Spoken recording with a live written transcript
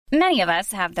Many of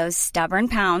us have those stubborn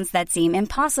pounds that seem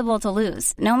impossible to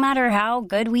lose, no matter how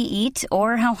good we eat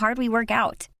or how hard we work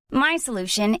out. My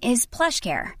solution is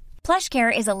PlushCare.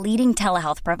 PlushCare is a leading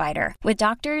telehealth provider with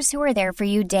doctors who are there for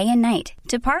you day and night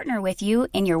to partner with you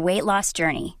in your weight loss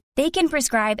journey. They can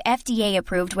prescribe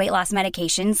FDA-approved weight loss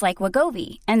medications like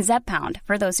Wegovy and Zepbound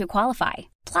for those who qualify.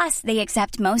 Plus, they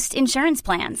accept most insurance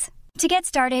plans. To get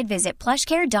started, visit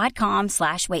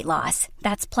plushcare.com/weightloss.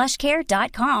 That's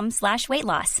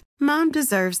plushcare.com/weightloss. Mom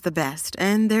deserves the best,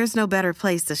 and there's no better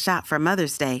place to shop for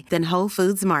Mother's Day than Whole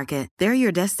Foods Market. They're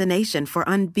your destination for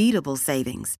unbeatable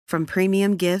savings, from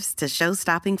premium gifts to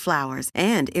show-stopping flowers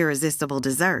and irresistible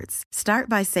desserts. Start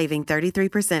by saving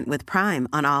 33% with Prime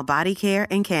on all body care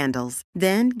and candles.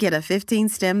 Then get a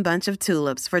 15-stem bunch of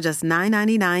tulips for just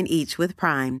 $9.99 each with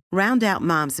Prime. Round out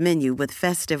Mom's menu with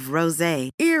festive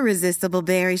rosé, irresistible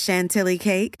berry chantilly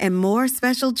cake, and more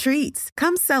special treats.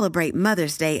 Come celebrate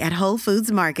Mother's Day at Whole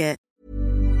Foods Market.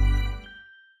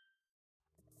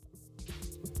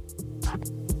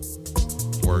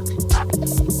 Work.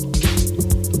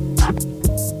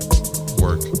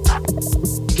 Work.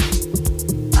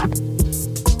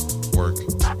 Work.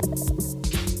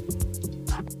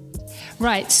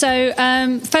 Right, so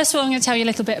first of all, I'm going to tell you a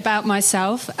little bit about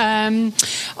myself.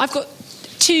 I've got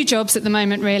two jobs at the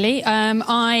moment, really.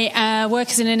 I work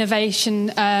as an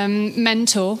innovation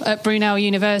mentor at Brunel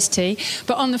University,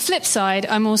 but on the flip side,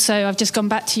 I've just gone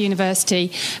back to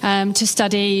university to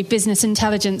study business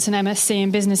intelligence and MSc in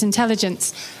business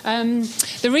intelligence.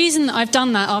 The reason I've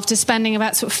done that after spending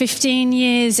about sort of 15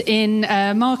 years in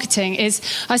marketing is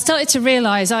I started to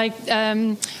realise I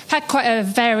had quite a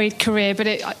varied career, but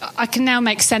I can now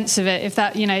make sense of it. If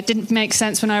that, it didn't make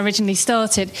sense when I originally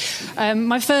started.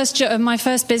 My first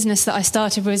business that I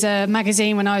started was a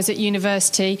magazine when I was at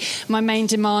university. My main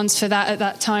demands for that at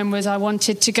that time was I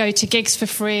wanted to go to gigs for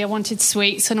free, I wanted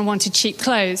sweets, and I wanted cheap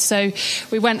clothes. So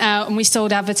we went out and we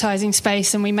sold advertising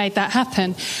space and we made that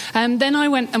happen. Then I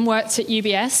went and worked at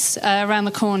UBS around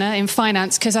the corner in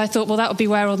finance because I thought, well, that would be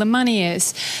where all the money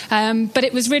is. But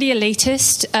it was really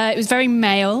elitist. It was very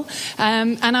male.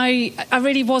 And I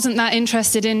really wasn't that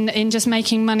interested in just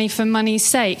making money for money's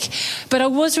sake. But I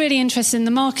was really interested in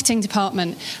the marketing department.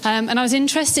 And I was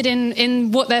interested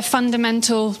in what their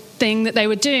fundamental thing that they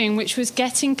were doing, which was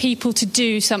getting people to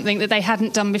do something that they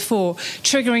hadn't done before,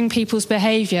 triggering people's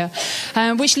behaviour,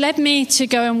 which led me to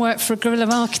go and work for a guerrilla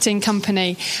marketing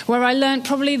company, where I learned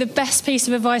probably the best piece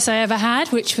of advice I ever had,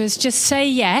 which was just say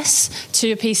yes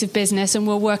to a piece of business and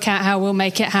we'll work out how we'll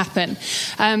make it happen.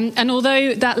 And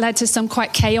although that led to some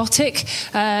quite chaotic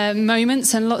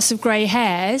moments and lots of grey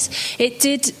hairs, it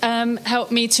did help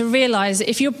me to realise that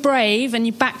if you're brave and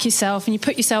you back yourself and you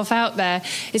put yourself out there,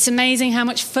 it's amazing how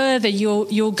much further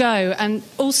you'll go. And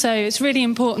also it's really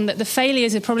important that the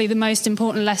failures are probably the most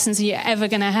important lessons that you're ever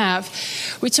going to have.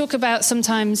 We talk about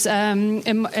sometimes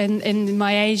in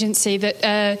my agency that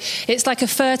it's like a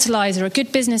fertilizer. A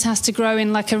good business has to grow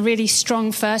in like a really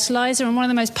strong fertilizer, and one of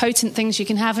the most potent things you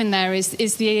can have in there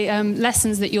is the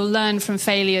lessons that you'll learn from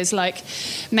failures, like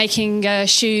making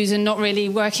shoes and not really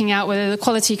working out whether the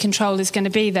quality control is going to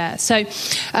be there. So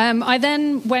I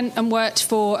then went and worked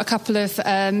for a couple of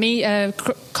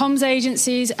comms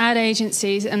agencies, ad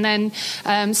agencies, and then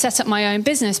set up my own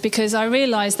business because I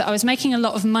realised that I was making a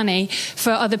lot of money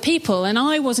for other people and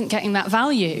I wasn't getting that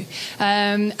value.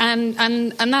 And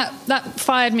that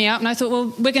fired me up, and I thought,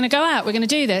 well, we're going to go out, we're going to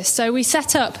do this. So we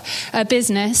set up a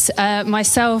business,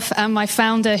 myself and my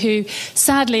founder, who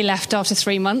sadly left after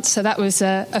 3 months, so that was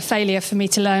a failure for me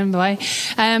to learn by.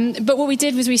 But what we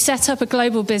did was we set up a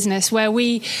global business where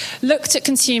we looked at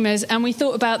consumers and we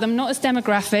thought about them not as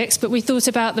demographics, but we thought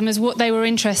about them as what they were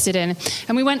interested in.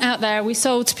 And we went out there, we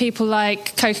sold to people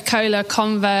like Coca-Cola,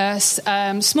 Converse,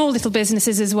 small little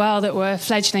businesses as well that were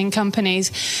fledgling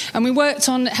companies. And we worked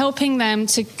on helping them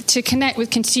to connect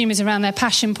with consumers around their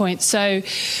passion points. So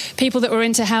people that were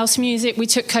into house music, we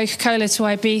took Coca-Cola to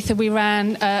Ibiza. We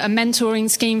ran a mentoring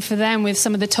scheme for them with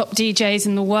some of the top DJs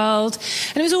in the world.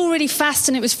 And it was all really fast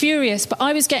and it was furious, but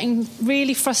I was getting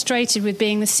really frustrated with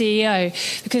being the CEO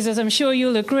because, as I'm sure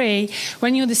you'll agree,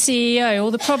 when you're the CEO,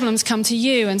 all the problems come to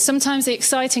you, and sometimes the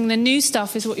exciting, the new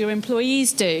stuff is what your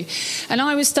employees do. And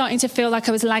I was starting to feel like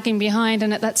I was lagging behind,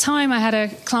 and at that time I had a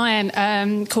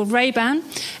client called Ray-Ban,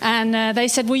 and they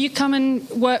said, will you come and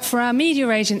work for our media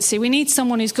agency? We need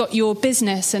someone who's got your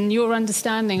business and your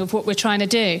understanding of what we're trying to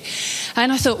do.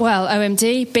 And I thought, well,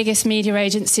 OMD, biggest media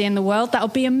agency in the world, that'll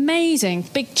be amazing.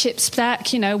 Big chip stack,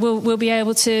 we'll be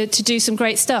able to do some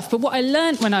great stuff. But what I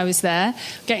learned when I was there,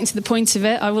 getting to the point of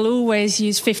it, I will always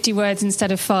use 50 words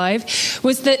instead of 5,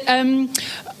 was that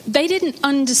they didn't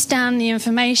understand the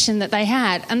information that they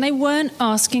had, and they weren't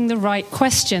asking the right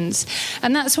questions.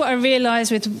 And that's what I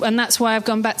realised and that's why I've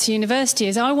gone back to university,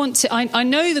 is I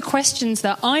know the questions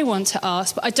that I want to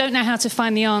ask, but I don't know how to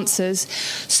find the answers.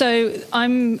 So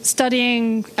I'm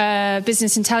studying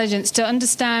business intelligence to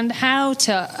understand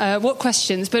what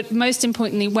questions, but most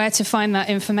importantly, where to find that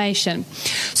information.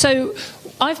 So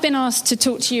I've been asked to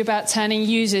talk to you about turning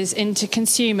users into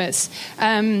consumers.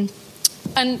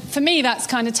 And for me, that's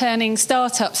kind of turning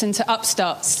startups into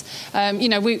upstarts.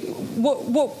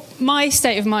 What my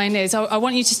state of mind is, I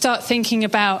want you to start thinking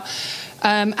about,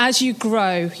 as you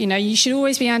grow, you should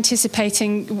always be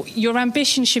anticipating. Your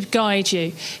ambition should guide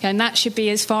you, and that should be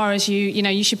as far as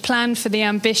you should plan for the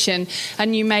ambition,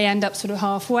 and you may end up sort of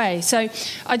halfway. So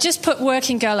I just put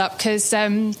Working Girl up because,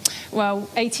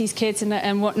 80s kids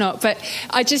and whatnot, but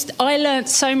I learnt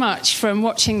so much from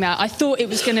watching that. I thought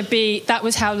that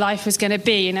was how life was going to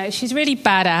be. She's really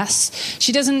badass.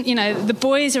 She doesn't, the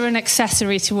boys are an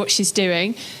accessory to what she's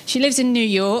doing. She lives in New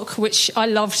York, which I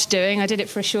loved doing. I did it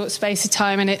for a short space of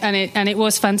time, and it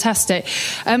was fantastic.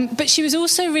 But she was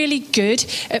also really good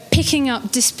at picking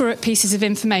up disparate pieces of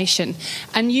information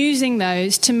and using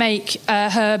those to make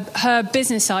her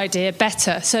business idea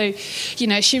better. So,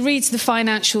 she reads the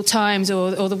Financial Times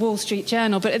or the Wall Street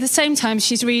Journal, but at the same time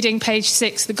she's reading Page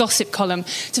 6, the gossip column,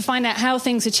 to find out how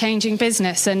things are changing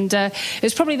business. And it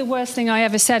was probably the worst thing I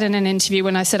ever said in an interview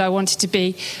when I said I wanted to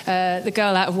be the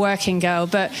girl out of Working Girl,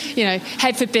 but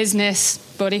head for business,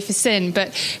 body for sin. But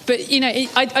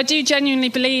I do genuinely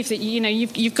believe that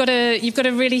you've got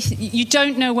to really, you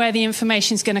don't know where the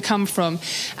information's going to come from,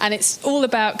 and it's all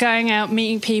about going out,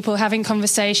 meeting people, having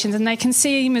conversations, and they can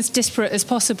seem as disparate as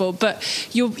possible, but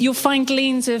you'll find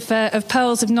gleans of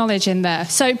pearls of knowledge in there.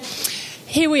 So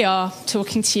here we are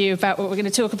talking to you about what we're going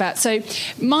to talk about. So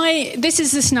this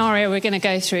is the scenario we're going to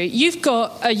go through. You've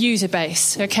got a user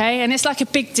base, okay? And it's like a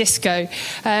big disco.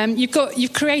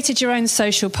 You've created your own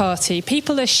social party.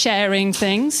 People are sharing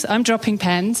things. I'm dropping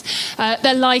pens.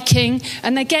 They're liking,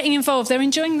 and they're getting involved. They're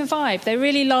enjoying the vibe. They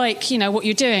really like, what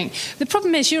you're doing. The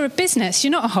problem is you're a business.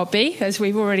 You're not a hobby, as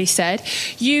we've already said.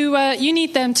 You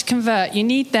need them to convert. You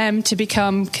need them to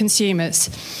become consumers.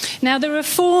 Now, there are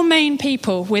 4 main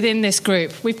people within this group.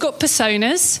 We've got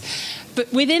personas,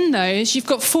 but within those, you've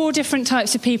got 4 different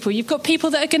types of people. You've got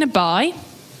people that are going to buy,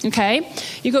 okay?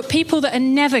 You've got people that are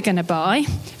never going to buy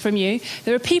from you.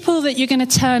 There are people that you're going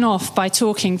to turn off by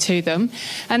talking to them.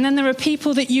 And then there are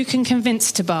people that you can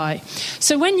convince to buy.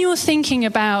 So when you're thinking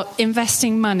about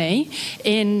investing money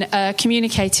in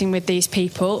communicating with these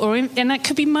people, and that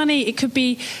could be money, it could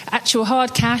be actual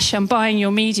hard cash and buying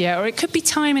your media, or it could be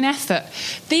time and effort.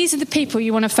 These are the people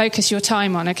you want to focus your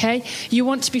time on, okay? You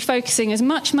want to be focusing as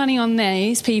much money on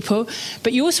these people,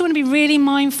 but you also want to be really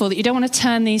mindful that you don't want to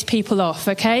turn these people off,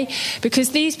 okay? Because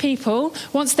these people,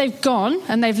 once they've gone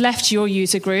and they've left your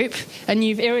user group and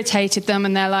you've irritated them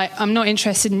and they're like, I'm not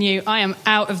interested in you, I am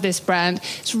out of this brand,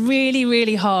 it's really,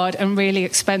 really hard and really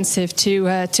expensive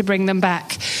to bring them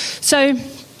back. So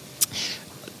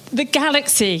the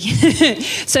galaxy.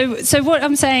 So what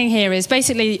I'm saying here is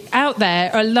basically out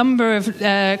there are a number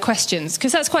of questions,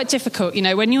 because that's quite difficult,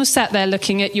 when you're sat there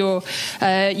looking at your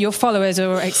followers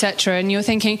or etc. and you're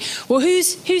thinking, well,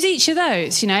 who's each of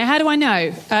those? How do I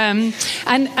know?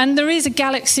 And there is a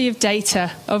galaxy of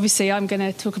data. Obviously, I'm going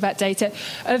to talk about data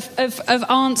of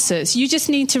answers. You just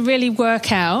need to really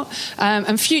work out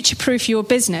and future-proof your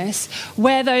business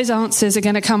where those answers are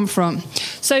going to come from.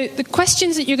 So the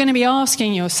questions that you're going to be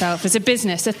asking yourself as a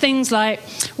business are things like,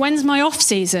 when's my off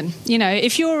season?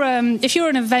 If you're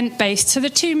an event based, so the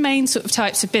 2 main sort of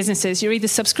types of businesses, you're either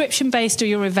subscription based or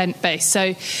you're event based.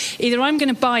 So either I'm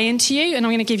going to buy into you and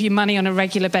I'm going to give you money on a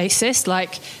regular basis,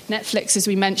 like Netflix, as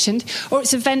we mentioned, or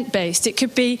it's event based. It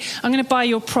could be, I'm going to buy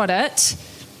your product,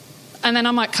 and then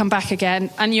I might come back again,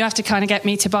 and you have to kind of get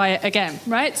me to buy it again,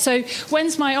 right? So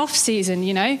when's my off season,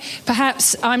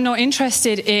 Perhaps I'm not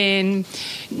interested in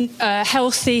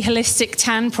healthy, holistic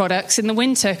tan products in the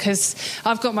winter because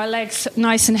I've got my legs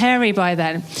nice and hairy by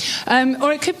then.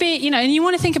 Or it could be, and you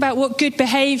want to think about what good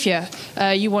behaviour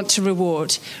you want to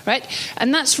reward, right?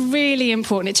 And that's really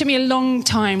important. It took me a long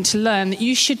time to learn that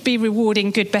you should be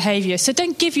rewarding good behaviour. So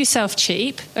don't give yourself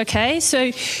cheap, okay?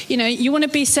 So, you want to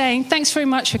be saying, thanks very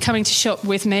much for coming to shop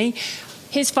with me.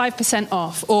 here's 5%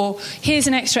 off, or here's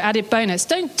an extra added bonus.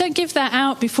 Don't give that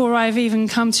out before I've even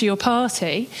come to your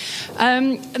party.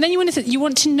 And then you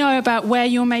want to know about where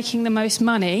you're making the most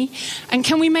money, and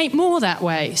can we make more that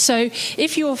way? So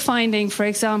if you're finding, for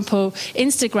example,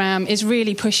 Instagram is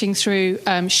really pushing through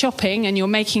shopping, and you're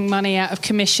making money out of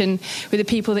commission with the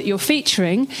people that you're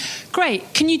featuring,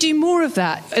 great. Can you do more of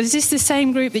that? Is this the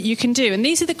same group that you can do? And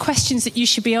these are the questions that you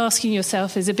should be asking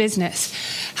yourself as a business.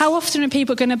 How often are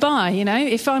people going to buy? You know,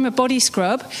 if I'm a body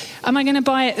scrub, am I going to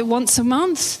buy it once a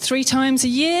month, 3 times a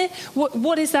year?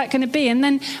 What is that going to be? And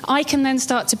then I can then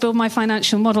start to build my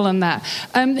financial model on that.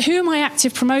 Who are my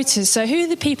active promoters? So who are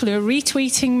the people who are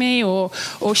retweeting me or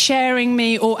sharing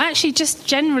me, or actually just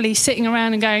generally sitting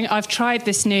around and going, I've tried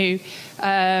this new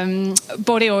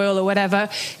body oil or whatever,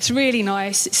 it's really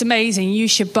nice, it's amazing, you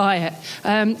should buy it.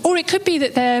 Or it could be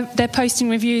that they're posting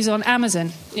reviews on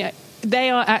Amazon. Yeah,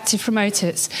 they are active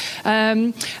promoters.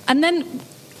 And then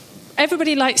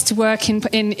everybody likes to work in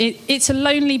it's a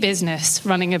lonely business,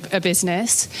 running a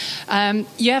business.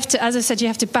 You have to, as I said, you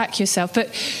have to back yourself, but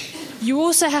you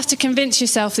also have to convince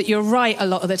yourself that you're right a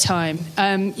lot of the time.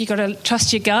 You've got to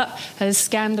trust your gut, as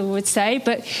Scandal would say.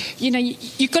 But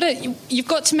you've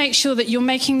got to make sure that you're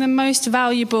making the most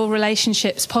valuable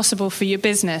relationships possible for your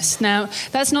business. Now,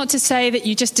 that's not to say that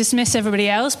you just dismiss everybody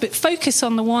else, but focus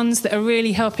on the ones that are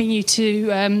really helping you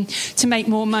to make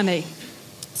more money.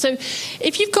 So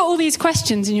if you've got all these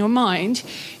questions in your mind,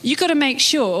 you've got to make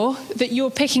sure that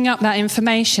you're picking up that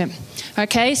information.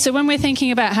 Okay, so when we're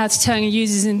thinking about how to turn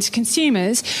users into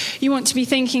consumers, you want to be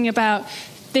thinking about,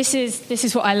 this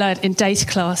is what I learned in data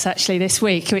class actually this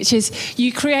week, which is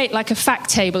you create like a fact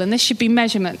table, and this should be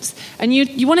measurements. And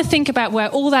you want to think about where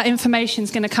all that information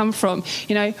is going to come from.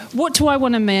 You know, what do I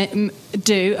want to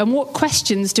do, and what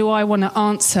questions do I want to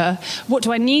answer? What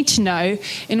do I need to know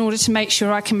in order to make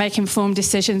sure I can make informed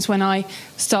decisions when I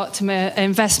start to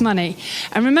invest money?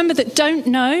 And remember that don't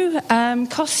know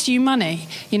costs you money.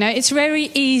 You know, it's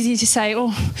very easy to say,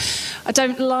 oh, I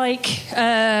don't like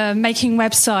making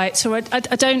websites, or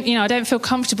I don't feel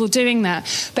comfortable doing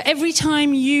that. But every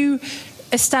time you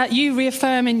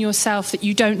reaffirm in yourself that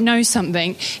you don't know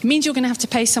something, it means you're going to have to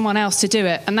pay someone else to do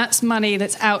it, and that's money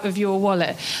that's out of your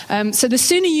wallet. So the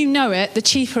sooner you know it, the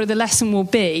cheaper the lesson will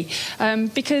be,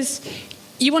 because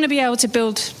you want to be able to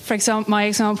build, for example, my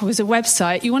example was a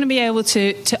website. You want to be able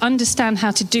to understand how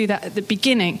to do that at the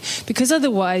beginning, because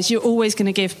otherwise you're always going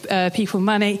to give people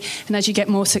money, and as you get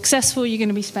more successful, you're going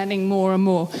to be spending more and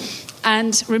more.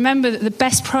 And remember that the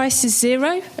best price is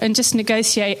 0, and just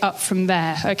negotiate up from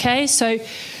there, okay? So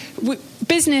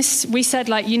business, we said,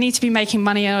 like, you need to be making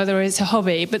money, other it's a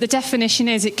hobby, but the definition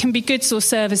is it can be goods or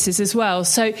services as well.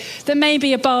 So there may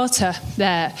be a barter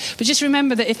there, but just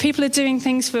remember that if people are doing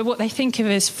things for what they think of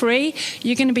as free,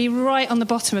 you're going to be right on the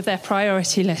bottom of their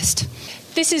priority list.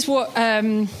 This is what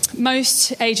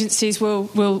most agencies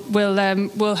will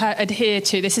adhere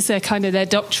to. This is their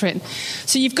doctrine.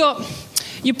 So you've got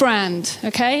your brand,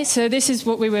 okay? So this is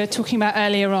what we were talking about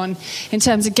earlier on in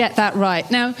terms of get that right.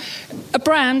 Now, a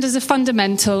brand as a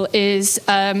fundamental is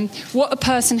what a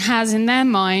person has in their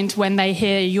mind when they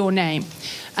hear your name.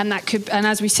 And that could, and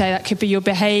as we say, that could be your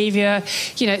behaviour.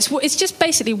 You know, it's just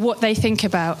basically what they think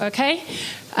about, okay?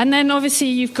 And then obviously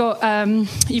you've got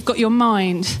your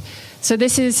mind. So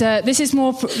this is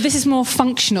more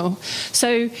functional.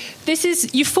 So this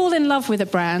is, you fall in love with a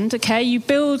brand, okay? You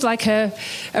build like a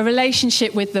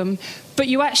relationship with them, but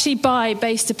you actually buy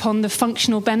based upon the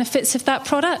functional benefits of that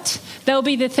product. They'll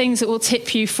be the things that will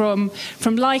tip you from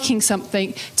liking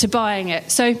something to buying it.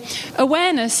 So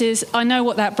awareness is, I know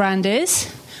what that brand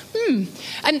is. And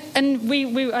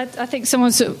I think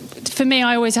someone sort of, for me,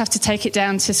 I always have to take it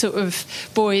down to sort of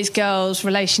boys, girls,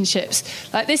 relationships.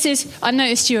 Like, this is, I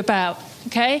noticed you about,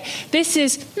 okay? This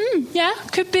is, yeah,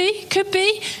 could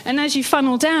be. And as you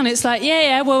funnel down, it's like,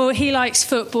 yeah, well, he likes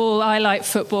football, I like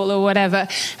football, or whatever.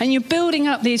 And you're building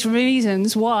up these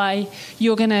reasons why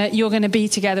you're gonna be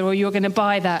together, or you're gonna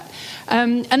buy that.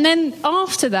 And then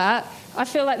after that, I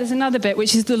feel like there's another bit,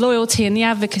 which is the loyalty and the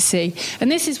advocacy.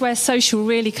 And this is where social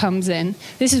really comes in.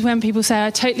 This is when people say,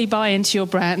 I totally buy into your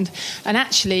brand. And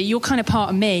actually, you're kind of part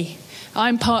of me.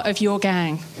 I'm part of your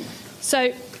gang.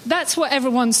 So that's what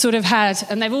everyone's sort of had,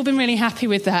 and they've all been really happy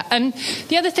with that. And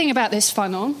the other thing about this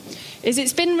funnel is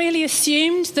it's been really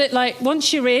assumed that, like,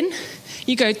 once you're in,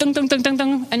 you go dung, dung, dung, dung,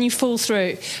 dung, and you fall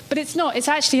through. But it's not. It's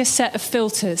actually a set of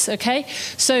filters, okay?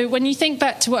 So when you think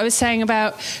back to what I was saying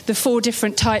about the 4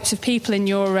 different types of people in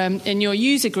your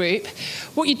user group,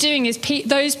 what you're doing is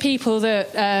those people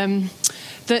that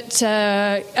that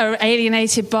are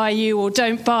alienated by you or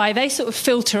don't buy, they sort of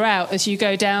filter out as you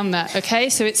go down that, okay?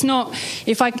 So it's not,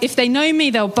 if they know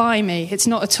me, they'll buy me. It's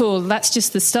not at all. That's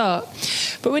just the start.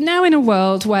 But we're now in a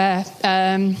world where,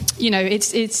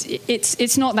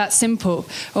 it's not that simple,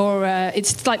 or it's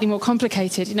slightly more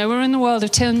complicated. You know, we're in the world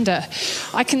of Tinder.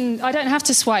 I don't have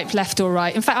to swipe left or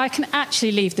right. In fact, I can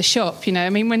actually leave the shop, you know. I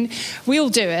mean, when we all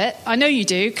do it, I know you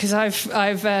do, because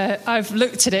I've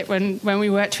looked at it when we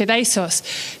worked with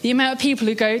ASOS. The amount of people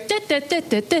who go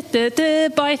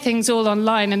buy things all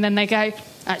online, and then they go,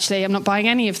 actually, I'm not buying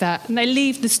any of that, and they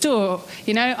leave the store.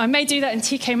 You know, I may do that in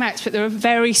TK Maxx, but there are a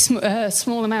very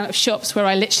small amount of shops where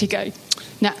I literally go,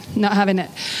 nah, not having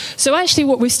it. So actually,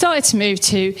 what we've started to move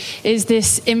to is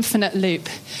this infinite loop.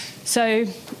 So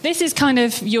this is kind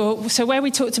of so where we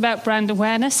talked about brand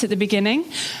awareness at the beginning.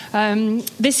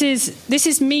 This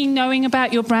is me knowing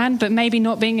about your brand, but maybe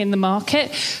not being in the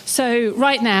market. So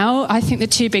right now, I think the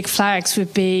two big flags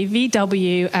would be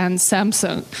VW and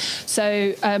Samsung.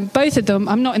 So both of them,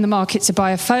 I'm not in the market to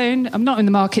buy a phone. I'm not in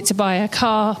the market to buy a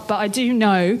car, but I do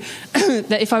know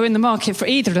that if I were in the market for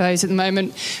either of those at the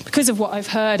moment, because of what I've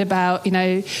heard about, you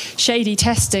know, shady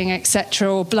testing, etc.,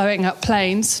 or blowing up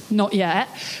planes, not yet,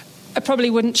 I probably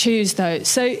wouldn't choose those.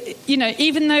 So, you know,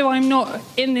 even though I'm not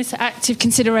in this active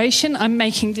consideration, I'm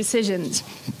making decisions.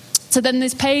 So then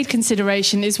this paid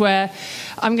consideration is where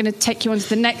I'm going to take you on to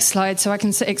the next slide so I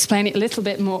can explain it a little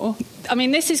bit more. I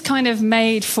mean, this is kind of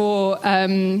made for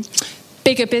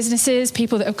bigger businesses,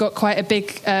 people that have got quite a big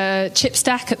chip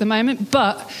stack at the moment,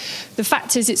 but the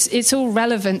fact is it's all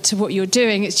relevant to what you're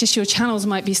doing. It's just your channels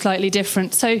might be slightly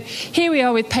different. So here we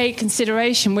are with paid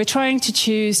consideration. We're trying to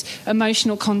choose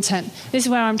emotional content. This is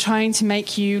where I'm trying to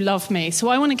make you love me. So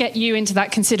I want to get you into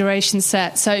that consideration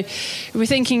set. So we're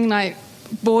thinking like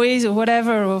boys or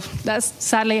whatever, or that's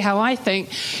sadly how I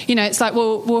think. You know, it's like,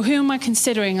 well, who am I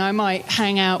considering I might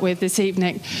hang out with this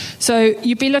evening? So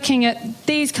you'd be looking at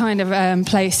these kind of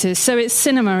places. So it's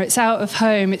cinema, it's out of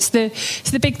home, it's the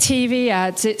big TV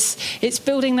ads, it's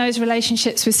building those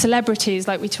relationships with celebrities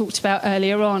like we talked about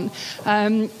earlier on.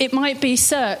 It might be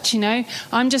search, you know.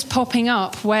 I'm just popping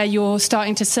up where you're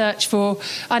starting to search for,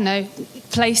 I don't know,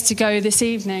 place to go this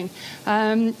evening.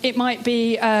 It might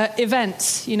be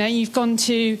events. You know, you've gone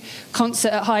to concert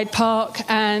at Hyde Park,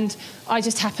 and I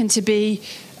just happen to be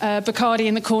Bacardi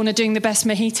in the corner doing the best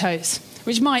mojitos,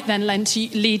 which might then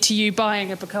lead to you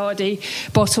buying a Bacardi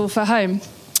bottle for home.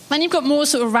 Then you've got more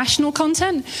sort of rational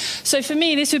content. So for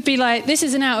me, this would be like, this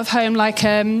is an out of home, like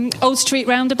Old Street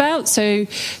Roundabout. So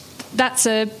that's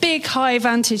a big, high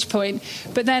vantage point.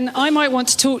 But then I might want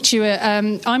to talk to you,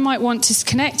 I might want to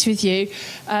connect with you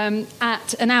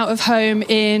at an out-of-home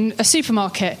in a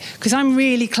supermarket, because I'm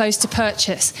really close to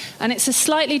purchase. And it's a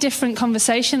slightly different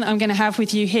conversation that I'm going to have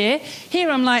with you here. Here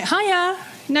I'm like, hiya,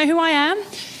 know who I am?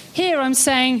 Here I'm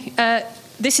saying,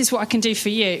 this is what I can do for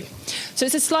you. So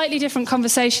it's a slightly different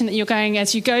conversation that you're going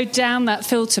as you go down that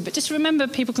filter. But just remember,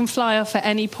 people can fly off at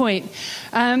any point.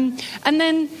 And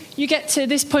then you get to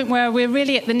this point where we're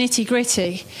really at the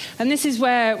nitty-gritty. And this is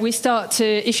where we start to,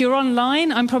 if you're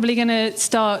online, I'm probably going to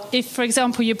start, if, for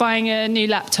example, you're buying a new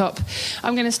laptop,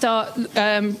 I'm going to start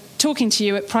talking to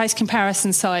you at price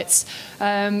comparison sites.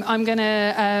 I'm going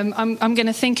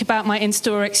to think about my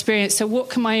in-store experience. So what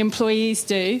can my employees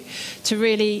do to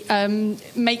really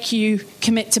make you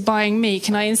commit to buying me?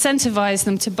 Can I incentivize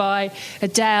them to buy a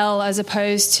Dell as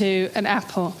opposed to an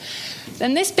Apple?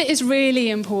 And this bit is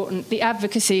really important, the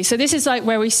advocacy. So this is like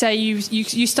where we say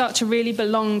you start to really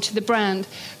belong to the brand.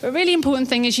 But a really important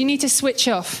thing is you need to switch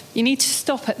off. You need to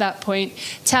stop at that point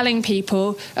telling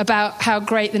people about how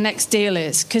great the next deal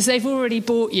is, because they've already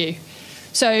bought you.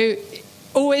 So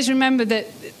always remember that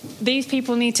these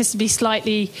people need to be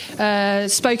slightly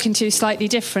spoken to slightly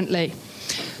differently.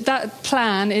 That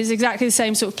plan is exactly the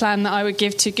same sort of plan that I would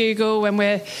give to Google when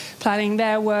we're planning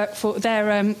their work for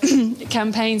their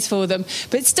campaigns for them.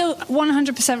 But it's still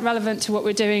 100% relevant to what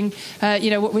we're doing,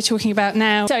 what we're talking about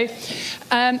now. So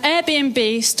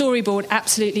Airbnb storyboard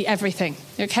absolutely everything,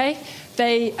 okay?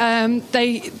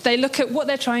 They look at what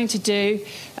they're trying to do,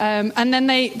 and then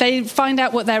they find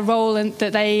out what their role and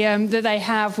that they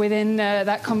have within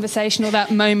that conversation or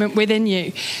that moment within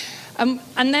you. And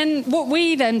then what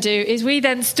we then do is we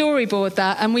then storyboard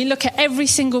that, and we look at every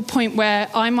single point where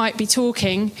I might be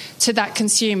talking to that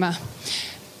consumer.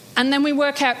 And then we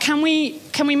work out, can we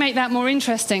make that more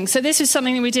interesting? So this is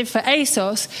something that we did for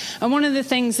ASOS, and one of the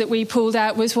things that we pulled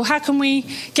out was, well, how can we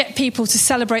get people to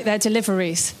celebrate their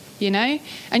deliveries? you know?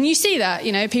 And you see that,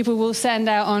 you know, people will send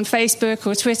out on Facebook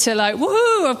or Twitter like,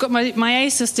 woohoo, I've got my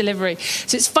ASOS delivery.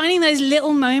 So it's finding those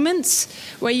little moments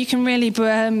where you can really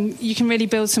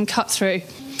build some cut through.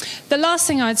 The last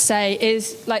thing I'd say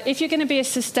is, like, if you're going to be a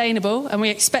sustainable, and we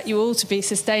expect you all to be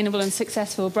sustainable and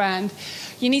successful brand,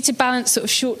 you need to balance sort of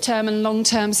short-term and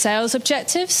long-term sales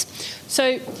objectives.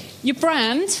 So your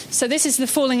brand, so this is the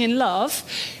falling in love,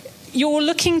 you're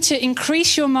looking to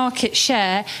increase your market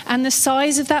share and the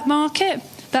size of that market.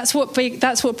 That's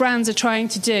what brands are trying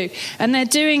to do. And they're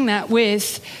doing that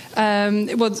with,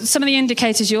 some of the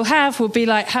indicators you'll have will be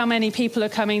like how many people are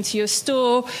coming to your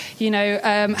store, you know,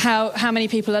 how many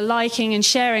people are liking and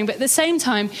sharing. But at the same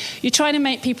time, you're trying to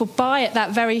make people buy at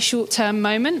that very short-term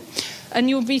moment. And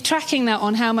you'll be tracking that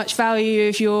on how much value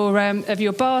of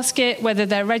your basket, whether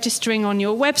they're registering on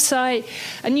your website.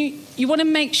 And you want to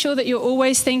make sure that you're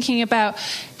always thinking about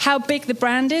how big the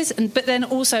brand is, but then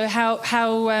also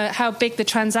how big the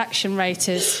transaction rate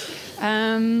is.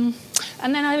 And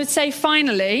then I would say,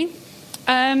 finally,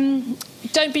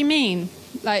 don't be mean.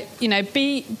 Like, you know,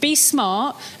 be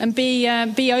smart and be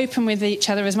open with each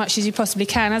other as much as you possibly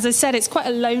can. As I said, it's quite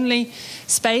a lonely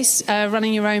space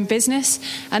running your own business,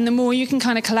 and the more you can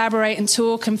kind of collaborate and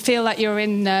talk and feel like you're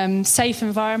in safe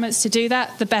environments to do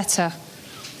that, the better.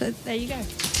 So, there you go.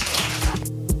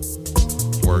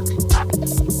 Work.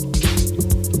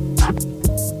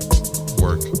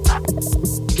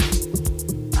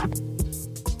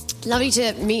 Lovely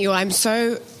to meet you. I'm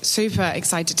so super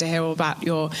excited to hear all about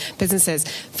your businesses.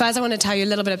 First, I want to tell you a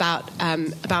little bit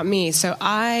about me. So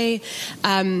I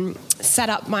set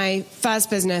up my first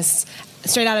business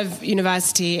straight out of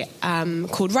university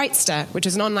called Rightster, which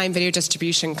is an online video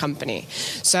distribution company.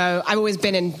 So I've always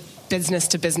been in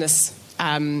business-to-business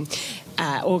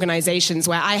organizations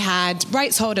where I had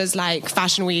rights holders like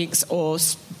Fashion Weeks or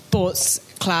sports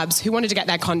clubs who wanted to get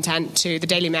their content to the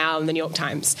Daily Mail and the New York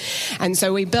Times. And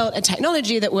so we built a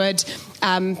technology that would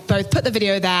both put the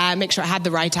video there, make sure it had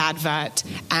the right advert,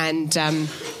 and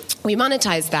we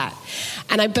monetized that.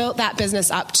 And I built that business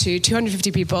up to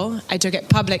 250 people. I took it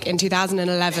public in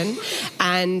 2011,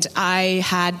 and I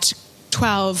had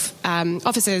 12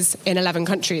 offices in 11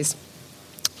 countries.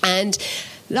 And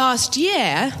last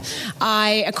year,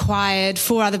 I acquired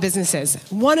 4 other businesses.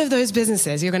 One of those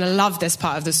businesses, you're going to love this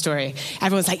part of the story.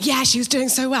 Everyone's like, yeah, she was doing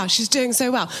so well. She's doing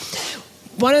so well.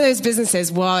 One of those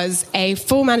businesses was a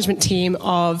full management team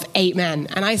of 8 men.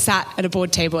 And I sat at a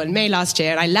board table in May last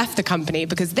year, and I left the company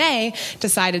because they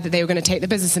decided that they were going to take the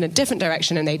business in a different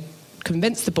direction, and they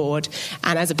convinced the board.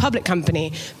 And as a public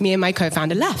company, me and my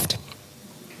co-founder left.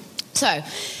 So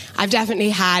I've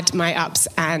definitely had my ups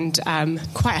and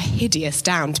quite a hideous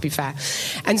down, to be fair.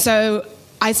 And so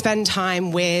I spend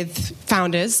time with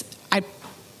founders,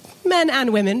 men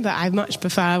and women, but I much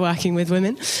prefer working with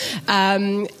women.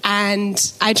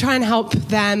 And I try and help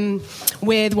them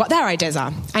with what their ideas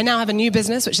are. I now have a new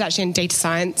business, which is actually in data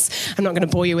science. I'm not going to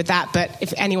bore you with that, but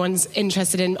if anyone's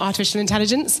interested in artificial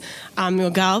intelligence, I'm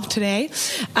your girl today.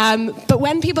 But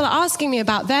when people are asking me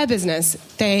about their business,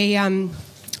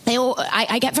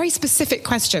 I get very specific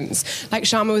questions, like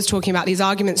Sharma was talking about, these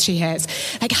arguments she hears,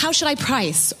 like how should I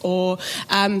price, or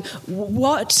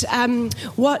what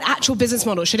actual business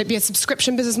model, should it be a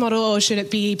subscription business model, or should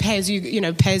it be pay as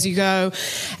you go?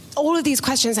 All of these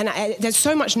questions, and there's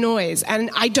so much noise, and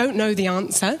I don't know the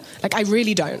answer. Like, I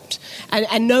really don't,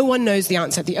 and no one knows the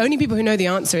answer. The only people who know the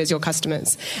answer is your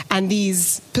customers and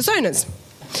these personas.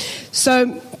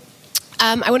 So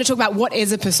I want to talk about what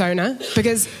is a persona,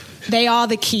 because they are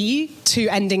the key to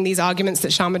ending these arguments that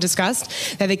Sharma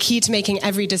discussed. They're the key to making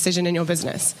every decision in your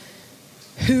business.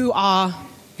 Who are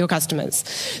your customers?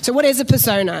 So what is a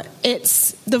persona?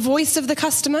 It's the voice of the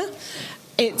customer.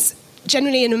 It's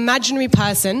generally an imaginary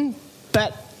person,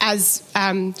 but as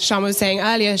Sharma was saying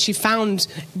earlier, she found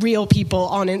real people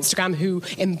on Instagram who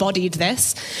embodied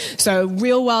this. So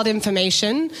real-world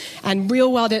information and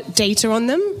real-world data on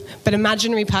them, but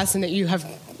imaginary person that you have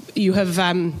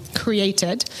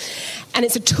created, and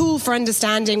it's a tool for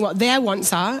understanding what their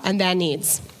wants are and their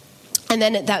needs, and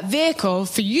then that vehicle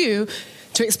for you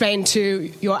to explain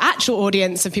to your actual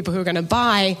audience of people who are going to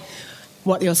buy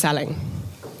what you're selling.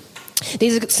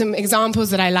 These are some examples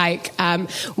that I like.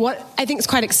 What I think is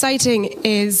quite exciting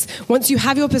is once you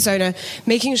have your persona,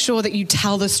 making sure that you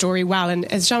tell the story well. And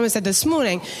as Sharma said this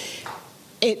morning,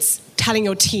 it's telling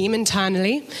your team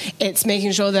internally. It's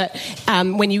making sure that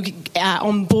when you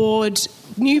onboard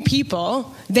new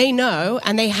people, they know,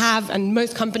 and they have, and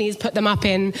most companies put them up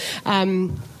in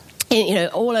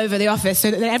all over the office, so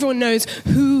that everyone knows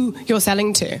who you're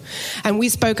selling to. And we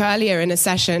spoke earlier in a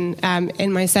session,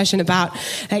 in my session, about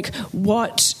like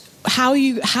what how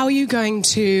are you going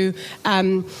to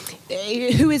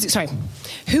who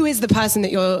is the person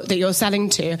that you're selling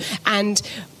to, and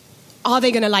are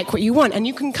they going to like what you want? And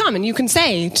you can come and you can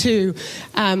say to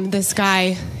this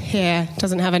guy here,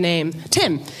 doesn't have a name,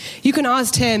 Tim. You can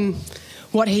ask Tim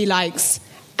what he likes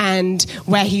and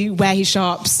where he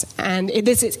shops, and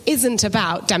this isn't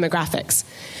about demographics.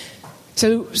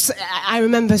 So I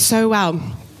remember so well.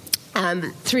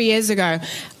 3 years ago,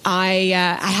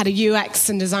 I had a UX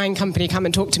and design company come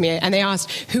and talk to me, and they asked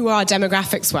who our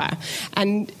demographics were.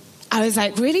 And I was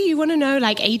like, really? You want to know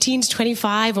like 18 to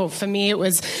 25? Or for me, it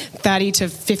was 30 to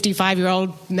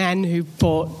 55-year-old men who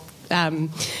bought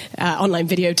online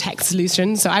video tech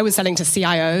solutions. So I was selling to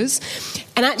CIOs.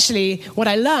 And actually, what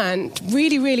I learned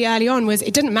really, really early on was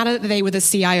it didn't matter that they were the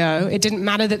CIO. It didn't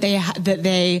matter that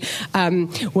they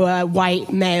were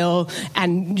white, male,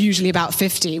 and usually about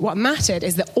 50. What mattered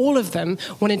is that all of them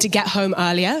wanted to get home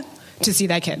earlier to see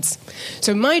their kids.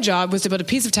 So my job was to build a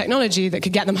piece of technology that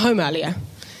could get them home earlier,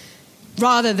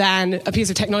 rather than a piece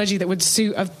of technology that would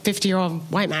suit a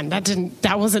 50-year-old white man.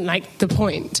 That wasn't like the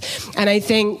point. And I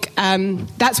think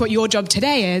that's what your job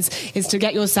today is to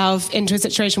get yourself into a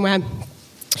situation where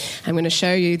I'm going to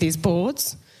show you these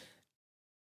boards.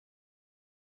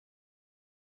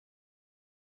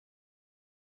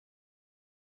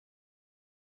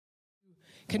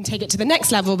 Can take it to the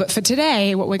next level, but for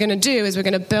today, what we're going to do is we're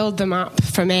going to build them up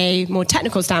from a more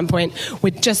technical standpoint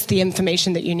with just the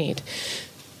information that you need.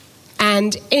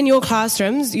 And in your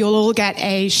classrooms, you'll all get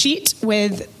a sheet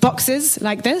with boxes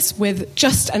like this, with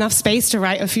just enough space to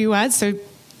write a few words. So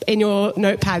in your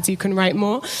notepads, you can write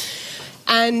more.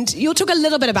 And you'll talk a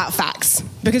little bit about facts,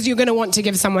 because you're going to want to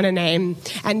give someone a name.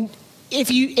 And if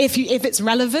it's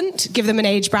relevant, give them an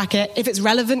age bracket. If it's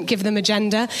relevant, give them a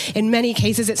gender. In many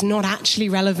cases, it's not actually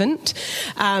relevant.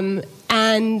 And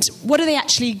what do they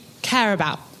actually care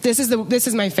about? This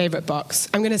is my favorite box.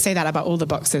 I'm going to say that about all the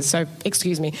boxes, so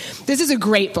excuse me. This is a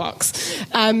great box.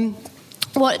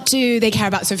 What do they care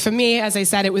about? So for me, as I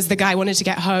said, it was the guy wanted to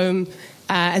get home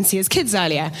and see his kids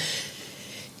earlier.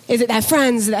 Is it their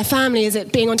friends? Is it their family? Is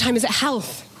it being on time? Is it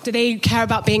health? Do they care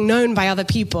about being known by other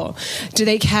people? Do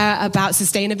they care about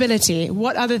sustainability?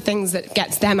 What are the things that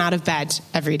gets them out of bed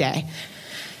every day?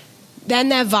 Then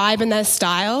their vibe and their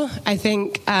style. I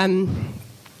think I've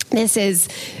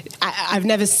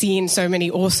never seen so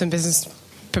many awesome business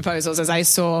proposals as I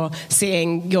saw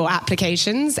seeing your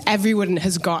applications. Everyone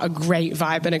has got a great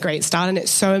vibe and a great style, and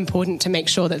it's so important to make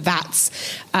sure that that's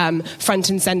front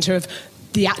and center of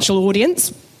the actual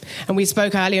audience. And we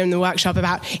spoke earlier in the workshop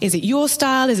about, is it your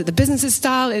style? Is it the business's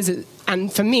style?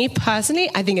 And for me personally,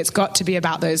 I think it's got to be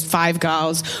about those 5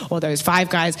 girls or those 5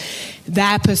 guys.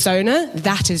 Their persona,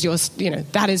 that is your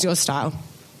style.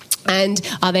 And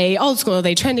are they old school? Are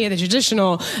they trendy? Are they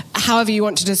traditional? However you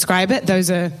want to describe it,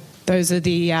 those are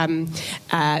the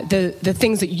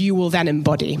things that you will then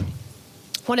embody.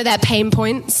 What are their pain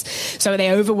points? So are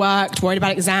they overworked, worried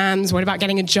about exams, worried about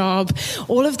getting a job?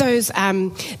 All of those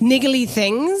niggly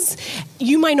things,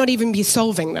 you might not even be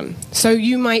solving them. So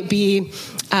you might be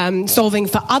solving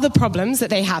for other problems that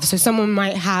they have. So someone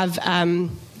might have...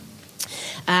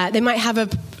 they might have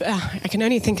I can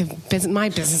only think of my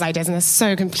business ideas, and they're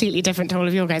so completely different to all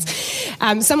of your guys.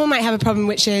 Someone might have a problem,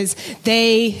 which is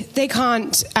they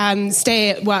can't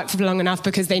stay at work for long enough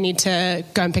because they need to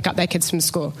go and pick up their kids from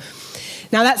school.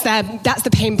 Now that's the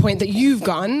pain point that you've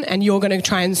gone, and you're going to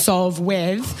try and solve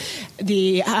with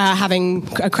the having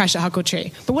a crash at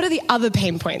Huckletree. But what are the other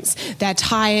pain points? They're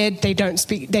tired. They don't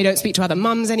speak to other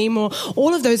mums anymore.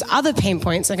 All of those other pain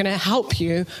points are going to help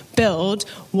you build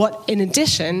what, in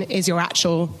addition, is your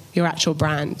actual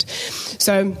brand.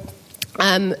 So.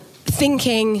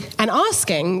 Thinking and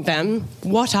asking them,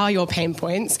 what are your pain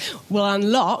points, will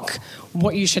unlock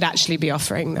what you should actually be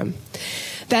offering them.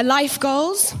 Their life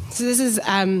goals. So this is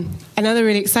another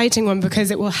really exciting one because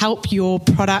it will help your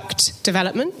product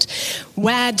development.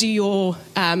 Where do your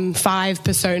 5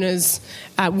 personas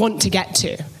want to get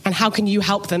to? And how can you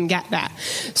help them get there?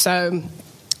 So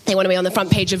they want to be on the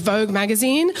front page of Vogue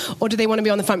magazine, or do they want to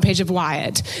be on the front page of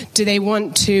Wired? Do they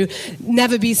want to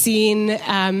never be seen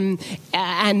and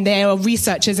they are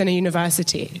researchers in a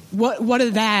university? What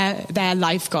are their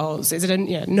life goals? Is it a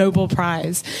Nobel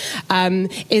Prize?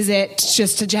 Is it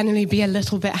just to generally be a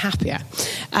little bit happier?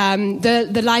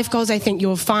 The life goals, I think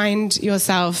you'll find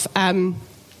yourself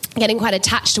getting quite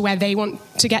attached to where they want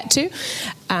to get to,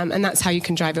 and that's how you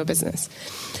can drive your business.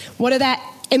 What are their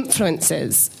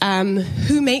influences?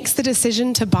 Who makes the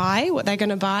decision to buy what they're going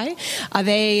to buy? Are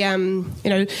they,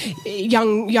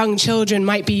 young children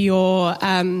might be your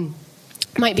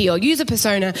might be your user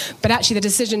persona, but actually the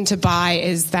decision to buy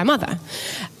is their mother.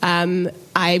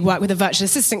 I work with a virtual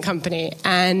assistant company,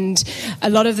 and a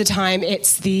lot of the time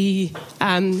it's the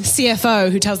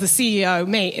CFO who tells the CEO,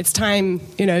 mate, it's time,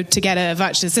 to get a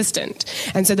virtual assistant.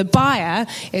 And so the buyer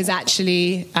is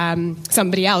actually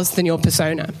somebody else than your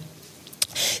persona.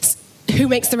 Who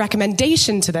makes the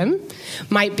recommendation to them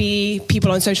might be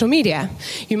people on social media.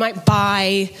 You might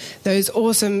buy those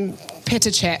awesome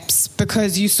pita chips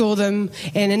because you saw them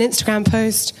in an Instagram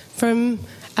post from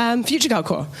Future Girl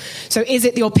Core. So is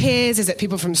it your peers? Is it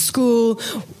people from school?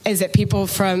 Is it people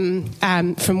from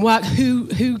work?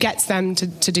 Who gets them to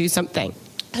do something?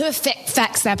 Who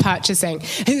affects their purchasing?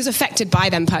 Who's affected by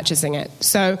them purchasing it?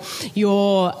 So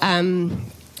your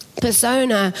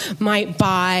persona might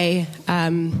buy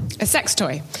a sex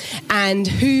toy, and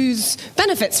who's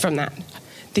benefits from that?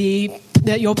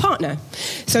 Your partner.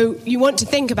 So you want to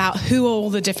think about who are all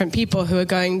the different people who are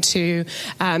going to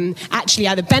actually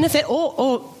either benefit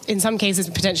or in some cases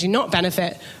potentially not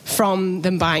benefit from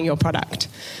them buying your product.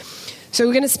 So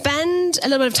we're going to spend a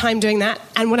little bit of time doing that,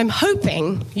 and what I'm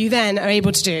hoping you then are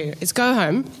able to do is go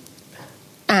home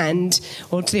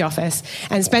or to the office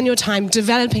and spend your time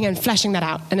developing and fleshing that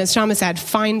out. And as Shyama said,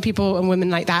 find people and women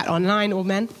like that online, or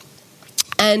men.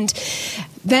 And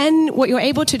then what you're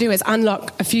able to do is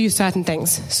unlock a few certain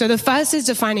things. So the first is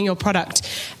defining your product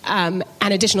and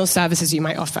additional services you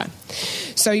might offer.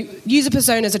 So user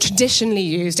personas are traditionally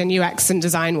used in UX and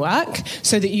design work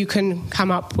so that you can come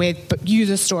up with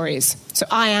user stories. So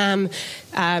I'm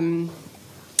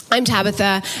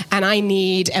Tabitha, and I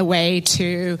need a way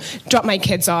to drop my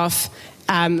kids off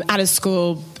out of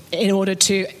school in order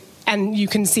to, and you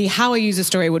can see how a user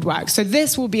story would work. So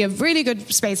this will be a really good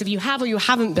space if you have or you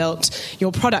haven't built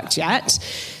your product yet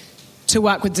to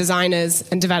work with designers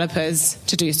and developers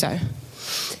to do so.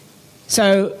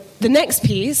 So the next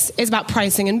piece is about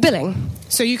pricing and billing.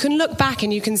 So you can look back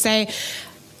and you can say,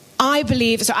 I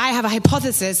have a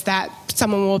hypothesis that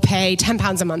someone will pay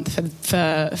 £10 a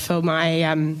month for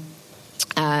my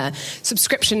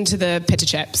subscription to the pita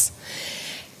chips.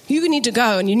 You need to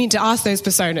go and you need to ask those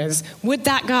personas, would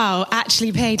that girl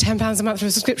actually pay £10 a month for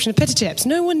a subscription of pita chips?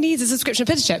 No one needs a subscription of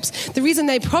pita chips. The reason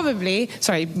they probably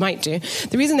like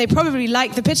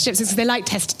the pita chips is because they like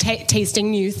tasting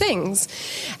new things.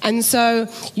 And so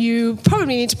you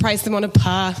probably need to price them on a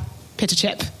per pita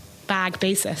chip bag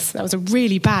basis. That was a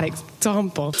really bad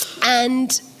example.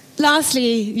 And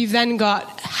lastly, you've then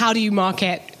got how do you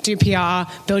market, do PR,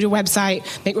 build your website,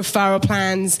 make referral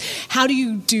plans. How do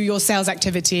you do your sales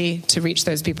activity to reach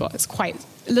those people? It's quite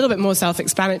a little bit more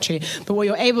self-explanatory, but what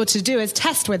you're able to do is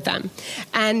test with them.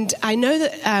 And I know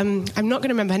that, I'm not going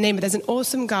to remember her name, but there's an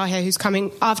awesome girl here who's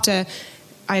coming after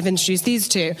I've introduced these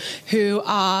two, who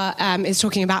is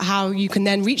talking about how you can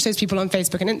then reach those people on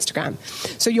Facebook and Instagram.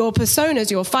 So your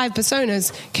 5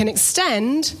 personas can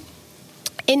extend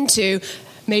into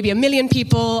maybe 1 million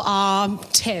people are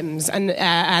Tims,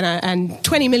 and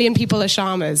 20 million people are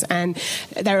Sharmas, and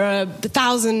there are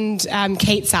 1,000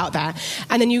 Kates out there.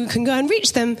 And then you can go and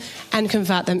reach them and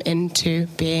convert them into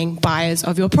being buyers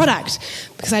of your product.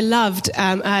 Because I loved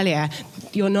earlier,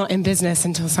 you're not in business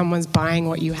until someone's buying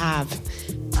what you have.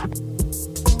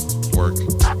 Work.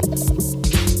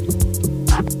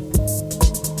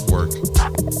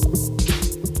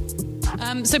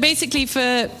 So basically,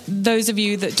 for those of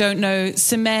you that don't know,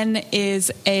 Semen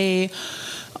is a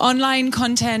online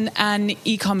content and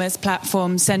e-commerce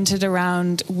platform centered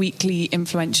around weekly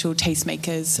influential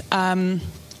tastemakers.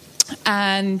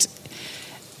 And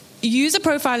user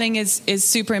profiling is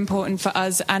super important for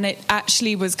us, and it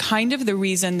actually was kind of the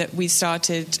reason that we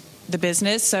started the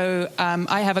business. So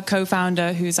I have a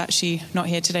co-founder who's actually not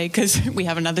here today because we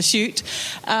have another shoot.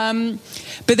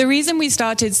 But the reason we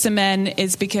started Semen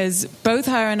is because both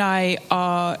her and I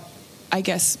are, I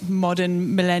guess,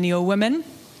 modern millennial women.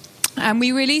 And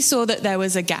we really saw that there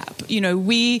was a gap.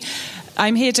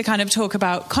 I'm here to kind of talk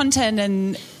about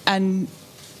content and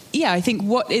yeah, I think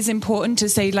what is important to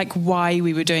say, like, why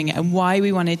we were doing it and why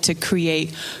we wanted to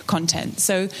create content.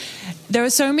 So there are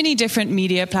so many different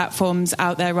media platforms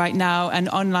out there right now and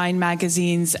online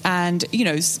magazines, and,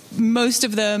 most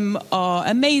of them are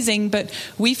amazing, but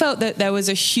we felt that there was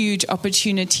a huge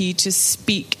opportunity to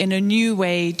speak in a new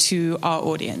way to our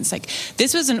audience. Like,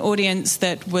 this was an audience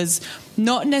that was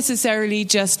not necessarily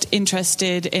just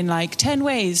interested in 10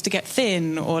 ways to get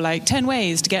thin or 10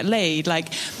 ways to get laid.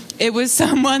 It was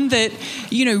someone that,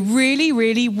 really,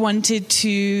 really wanted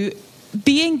to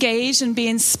be engaged and be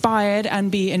inspired and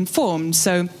be informed.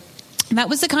 So that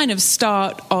was the kind of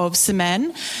start of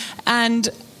Semen. And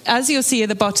as you'll see at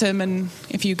the bottom, and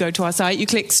if you go to our site, you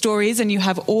click stories and you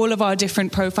have all of our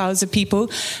different profiles of people.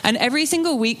 And every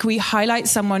single week we highlight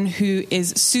someone who is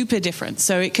super different.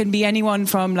 So it can be anyone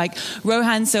from like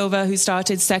Rohan Silva, who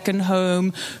started Second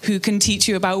Home, who can teach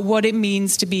you about what it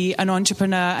means to be an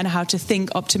entrepreneur and how to think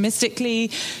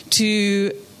optimistically,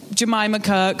 to Jemima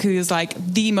Kirk, who is like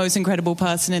the most incredible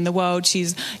person in the world.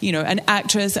 She's, you know, an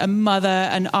actress, a mother,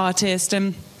 an artist,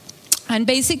 and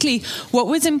basically what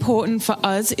was important for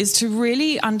us is to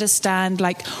really understand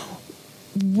like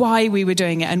why we were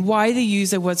doing it and why the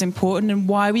user was important and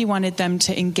why we wanted them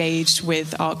to engage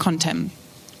with our content.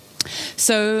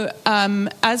 So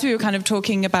as we were kind of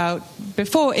talking about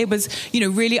before, it was, you know,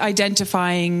 really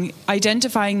identifying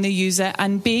the user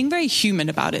and being very human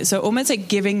about it. So almost like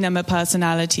giving them a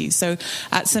personality. So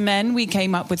at Semen, we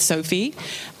came up with Sophie.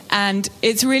 And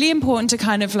it's really important to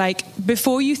kind of like,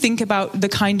 before you think about the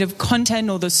kind of content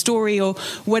or the story or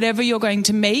whatever you're going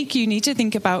to make, you need to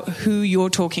think about who you're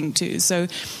talking to. So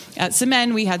at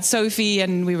Semen, we had Sophie,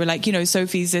 and we were like, you know,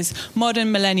 Sophie's this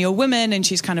modern millennial woman, and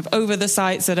she's kind of over the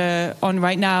sites that are on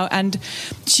right now. And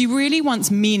she really wants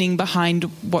meaning behind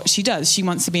what she does. She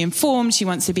wants to be informed. She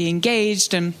wants to be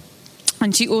engaged.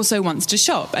 And she also wants to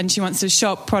shop, and she wants to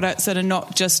shop products that are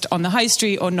not just on the high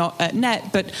street or not at net,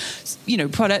 but, you know,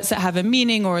 products that have a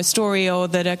meaning or a story or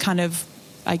that are kind of,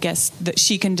 I guess, that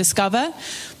she can discover.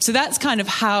 So that's kind of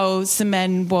how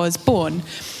Semen was born.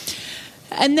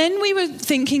 And then we were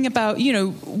thinking about, you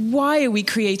know, why are we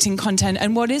creating content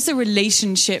and what is the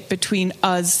relationship between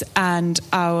us and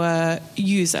our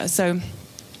user? So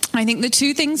I think the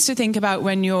two things to think about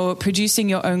when you're producing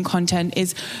your own content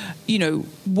is, you know,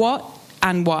 what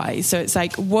and why. So it's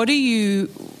like, what are you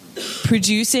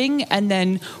producing, and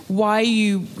then why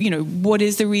you know, what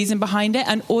is the reason behind it?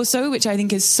 And also, which I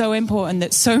think is so important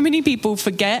that so many people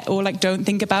forget or like don't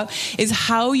think about, is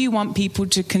how you want people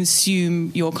to consume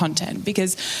your content.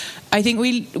 Because I think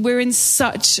we're in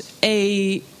such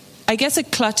a, I guess, a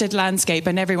cluttered landscape,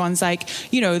 and everyone's like,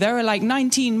 you know, there are like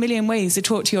 19 million ways to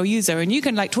talk to your user, and you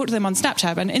can like talk to them on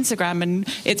Snapchat and Instagram, and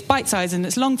it's bite size and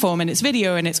it's long form and it's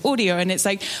video and it's audio. And it's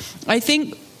like, I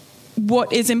think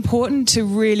what is important to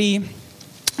really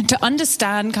to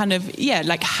understand kind of,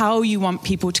 like how you want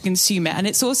people to consume it. And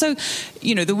it's also,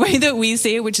 you know, the way that we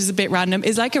see it, which is a bit random,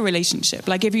 is like a relationship.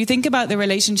 Like if you think about the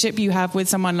relationship you have with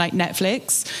someone like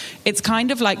Netflix, it's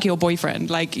kind of like your boyfriend.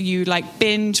 Like you like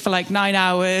binge for like 9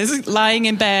 hours, lying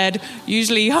in bed,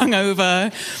 usually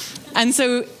hungover. And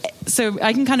so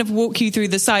I can kind of walk you through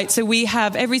the site. So we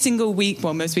have every single week,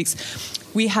 well, most weeks,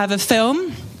 we have a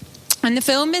film. And the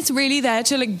film is really there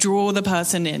to like draw the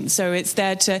person in. So it's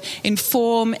there to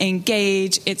inform,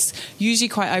 engage. It's usually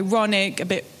quite ironic, a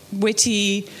bit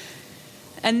witty.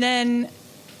 And then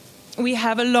we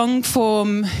have a long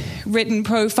form written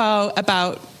profile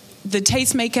about the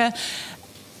tastemaker.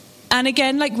 And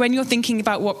again, like when you're thinking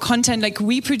about what content, like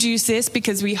we produce this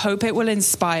because we hope it will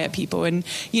inspire people. And,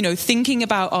 you know, thinking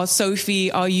about our Sophie,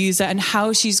 our user, and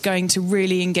how she's going to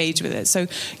really engage with it. So,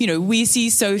 you know, we see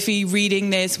Sophie reading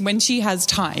this when she has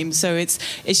time. So is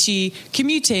she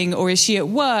commuting or is she at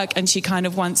work? And she kind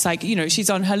of wants, like, you know, she's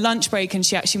on her lunch break and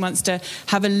she actually wants to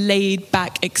have a laid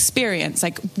back experience.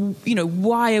 Like, you know,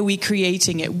 why are we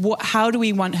creating it? How do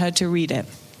we want her to read it?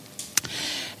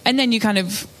 And then you kind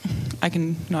of, I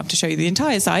can not have to show you the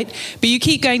entire site, but you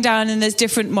keep going down and there's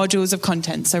different modules of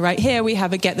content. So right here we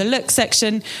have a Get the Look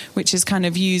section, which is kind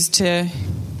of used to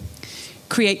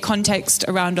create context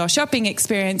around our shopping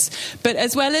experience. But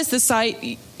as well as the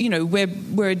site, you know,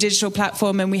 we're a digital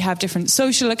platform and we have different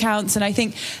social accounts. And I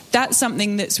think that's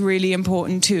something that's really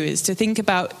important too, is to think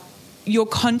about your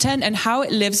content and how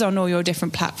it lives on all your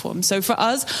different platforms. So for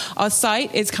us, our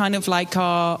site is kind of like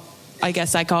our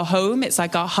home. It's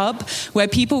like our hub where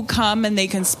people come and they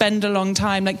can spend a long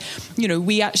time. Like, you know,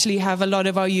 we actually have a lot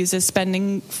of our users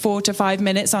spending 4 to 5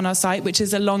 minutes on our site, which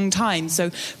is a long time.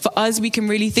 So for us, we can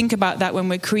really think about that when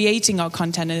we're creating our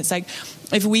content. And it's like,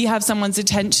 if we have someone's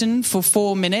attention for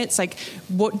 4 minutes, like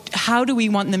how do we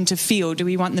want them to feel? Do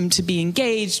we want them to be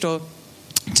engaged or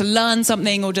to learn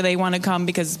something, or do they want to come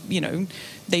because, you know,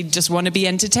 they just want to be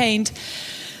entertained?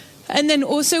 And then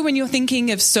also when you're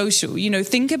thinking of social, you know,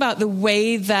 think about the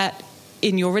way that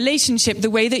in your relationship, the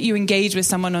way that you engage with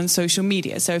someone on social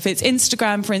media. So if it's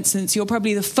Instagram, for instance, you're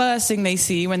probably the first thing they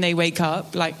see when they wake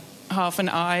up, like half an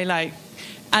eye, like,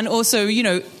 and also, you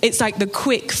know, it's like the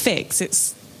quick fix.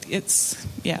 It's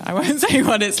I won't say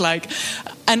what it's like.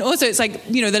 And also it's like,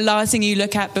 you know, the last thing you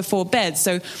look at before bed.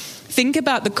 So think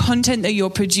about the content that you're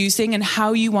producing and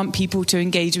how you want people to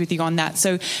engage with you on that.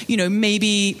 So, you know,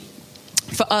 maybe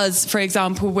for us, for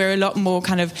example, we're a lot more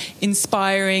kind of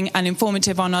inspiring and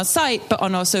informative on our site, but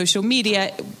on our social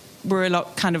media, we're a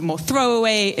lot kind of more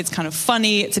throwaway. It's kind of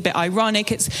funny. It's a bit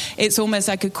ironic. It's almost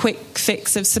like a quick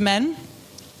fix of cement.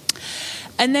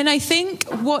 And then I think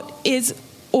what is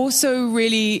also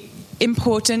really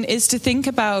important is to think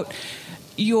about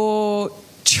your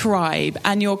tribe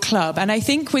and your club. And I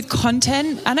think with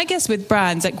content, and I guess with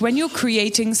brands, like when you're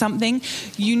creating something,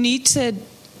 you need to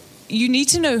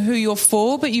know who you're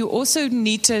for, but you also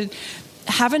need to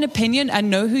have an opinion and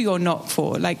know who you're not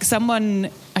for. Like someone,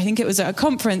 I think it was at a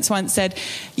conference once said,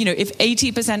 if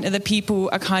 80% of the people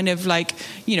are kind of like,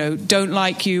 don't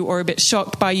like you or a bit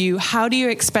shocked by you, how do you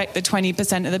expect the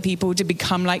 20% of the people to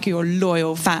become like your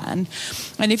loyal fan?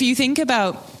 And if you think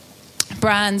about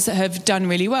brands that have done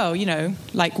really well,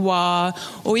 like WA,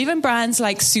 or even brands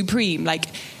like Supreme, like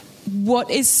what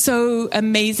is so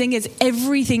amazing is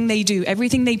everything they do,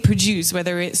 everything they produce,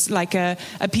 whether it's like a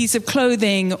piece of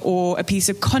clothing or a piece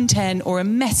of content or a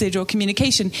message or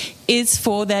communication, is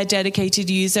for their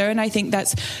dedicated user. And I think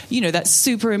that's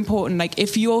super important. Like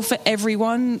if you're for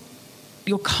everyone,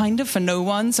 you're kind of for no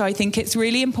one. So I think it's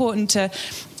really important to,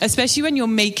 especially when you're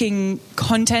making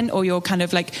content or you're kind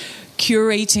of like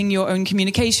curating your own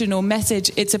communication or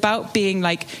message, it's about being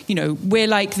like, we're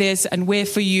like this and we're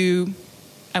for you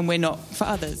and we're not for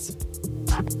others.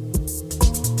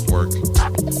 Work.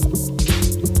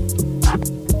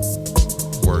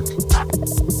 Work.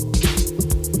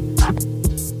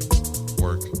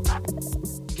 Work.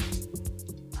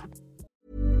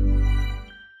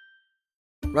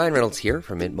 Ryan Reynolds here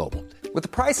from Mint Mobile. With the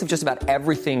price of just about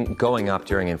everything going up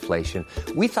during inflation,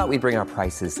 we thought we'd bring our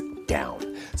prices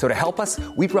down. So to help us,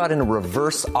 we brought in a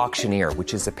reverse auctioneer,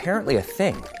 which is apparently a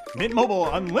thing. Mint Mobile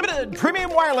Unlimited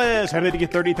Premium Wireless. How to get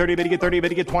 30, 30, how to get 30, how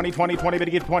to get 20, 20, 20, how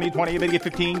to get 20, 20, how to get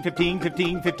 15, 15,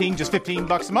 15, 15, just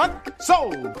 $15 a month?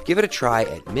 Sold! Give it a try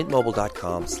at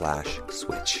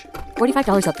mintmobile.com/switch.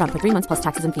 $45 up front for 3 months plus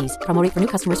taxes and fees. Promo rate for new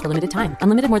customers for limited time.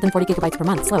 Unlimited more than 40 gigabytes per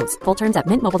month. Slows full terms at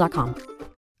mintmobile.com.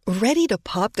 Ready to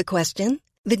pop the question?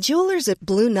 The jewelers at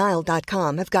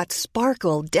BlueNile.com have got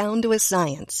sparkle down to a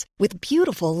science with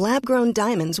beautiful lab-grown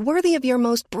diamonds worthy of your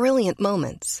most brilliant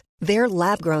moments. Their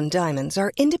lab-grown diamonds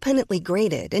are independently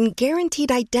graded and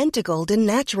guaranteed identical to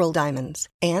natural diamonds,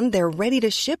 and they're ready to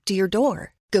ship to your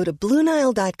door. Go to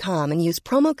BlueNile.com and use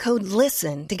promo code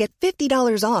LISTEN to get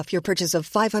 $50 off your purchase of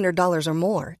 $500 or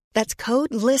more. That's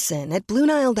code LISTEN at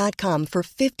BlueNile.com for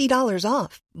 $50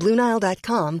 off.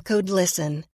 BlueNile.com, code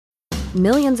LISTEN.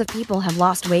 Millions of people have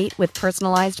lost weight with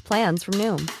personalized plans from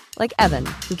Noom. Like Evan,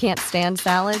 who can't stand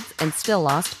salads and still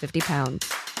lost 50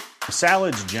 pounds.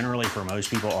 Salads generally for most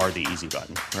people are the easy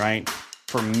button, right?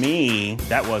 For me,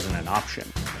 that wasn't an option.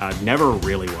 I never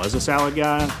really was a salad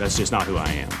guy. That's just not who I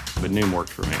am. But Noom worked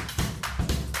for me.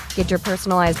 Get your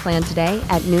personalized plan today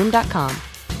at Noom.com.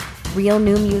 Real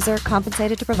Noom user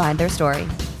compensated to provide their story.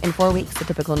 In 4 weeks, the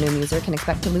typical Noom user can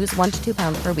expect to lose 1 to 2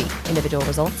 pounds per week. Individual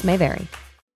results may vary.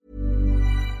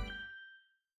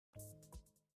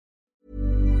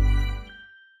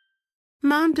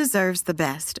 Mom deserves the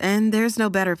best, and there's no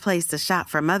better place to shop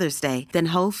for Mother's Day than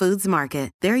Whole Foods Market.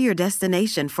 They're your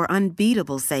destination for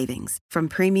unbeatable savings, from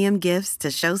premium gifts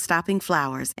to show-stopping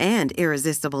flowers and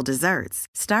irresistible desserts.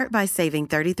 Start by saving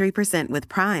 33% with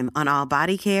Prime on all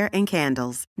body care and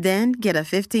candles. Then get a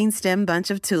 15-stem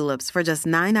bunch of tulips for just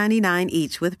 $9.99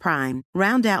 each with Prime.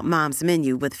 Round out Mom's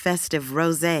menu with festive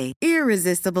rosé,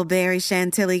 irresistible berry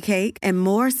chantilly cake, and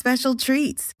more special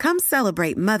treats. Come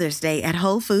celebrate Mother's Day at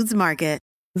Whole Foods Market.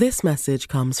 This message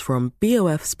comes from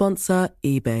BOF sponsor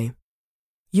eBay.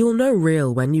 You'll know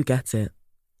real when you get it.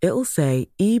 It'll say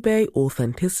eBay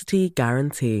Authenticity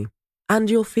Guarantee. And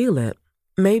you'll feel it.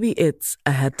 Maybe it's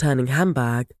a head-turning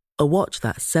handbag, a watch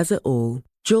that says it all,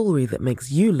 jewelry that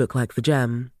makes you look like the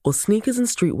gem, or sneakers and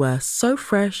streetwear so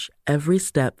fresh every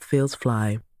step feels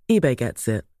fly. eBay gets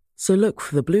it. So look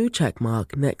for the blue check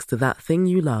mark next to that thing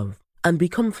you love. And be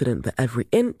confident that every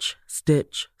inch,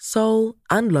 stitch, sole,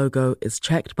 and logo is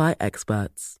checked by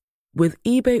experts. With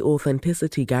eBay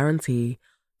Authenticity Guarantee,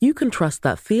 you can trust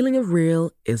that feeling of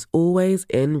real is always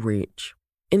in reach.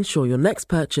 Ensure your next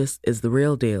purchase is the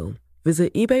real deal.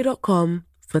 Visit eBay.com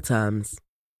for terms.